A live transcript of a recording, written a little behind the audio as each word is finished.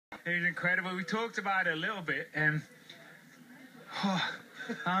It was incredible. We talked about it a little bit. I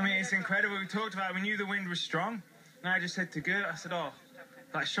mean, it's incredible. We talked about it. We knew the wind was strong. And I just said to Gert, I said, oh,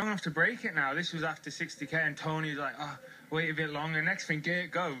 like, strong enough to break it now. This was after 60k, and Tony's like, oh, wait a bit longer. Next thing, Gert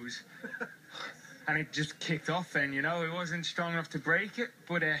goes. And it just kicked off then, you know. It wasn't strong enough to break it,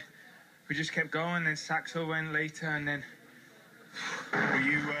 but we just kept going. Then Saxo went later, and then... Were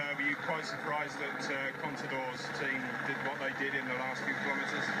you quite surprised that Contador's team did what they did in the last few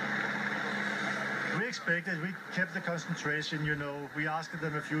kilometres? We expected, we kept the concentration, you know. We asked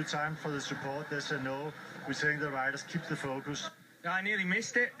them a few times for the support. They said no. We're saying the riders keep the focus. I nearly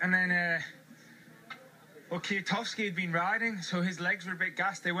missed it, and then Kwiatkowski had been riding, so his legs were a bit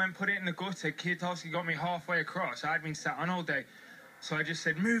gassed. They went and put it in the gutter. Kwiatkowski got me halfway across. I'd been sat on all day, so I just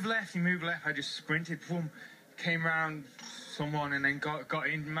said, move left, you move left. I just sprinted, boom, came round someone, and then got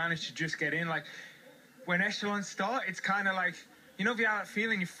in, managed to just get in. Like, when echelons start, it's kind of like, you know, if you have that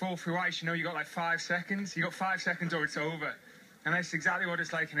feeling you fall through ice, you know you got like 5 seconds. You got 5 seconds or it's over. And that's exactly what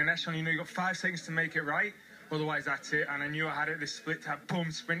it's like in an echelon. You know, you got 5 seconds to make it right. Otherwise, that's it. And I knew I had it this split tap,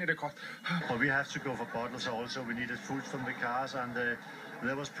 boom, sprinted across. But we have to go for bottles also. We needed food from the cars, and there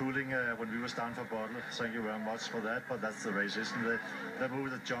was pooling when we was down for bottle. Thank you very much for that. But that's the race, isn't it? They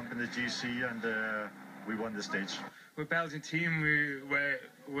moved the jump in the GC, and we won the stage. We're a Belgian team.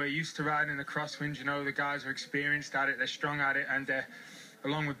 We're used to riding the crosswinds. You know, the guys are experienced at it. They're strong at it, and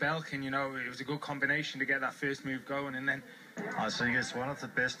along with Belkin, you know, it was a good combination to get that first move going. And then I think it's one of the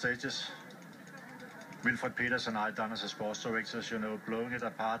best stages Wilfred Peters and I done as a sports directors, you know, blowing it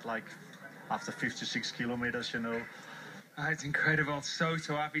apart like after 56 kilometers, you know. It's incredible. So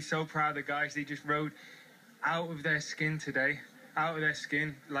happy, so proud of the guys. They just rode out of their skin today. Out of their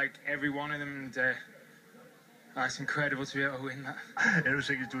skin, like every one of them. And it's incredible to be able to win that.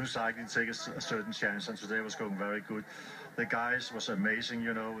 Everything you do in cycling takes a certain chance, and today was going very good. The guys was amazing,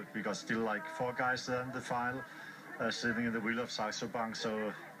 you know. We got still like 4 guys there in the final, sitting in the wheel of Saxo Bank,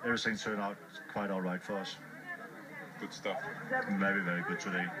 so everything turned out quite all right for us. Good stuff. Very, very good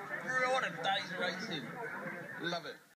today. What a day's racing. Love it.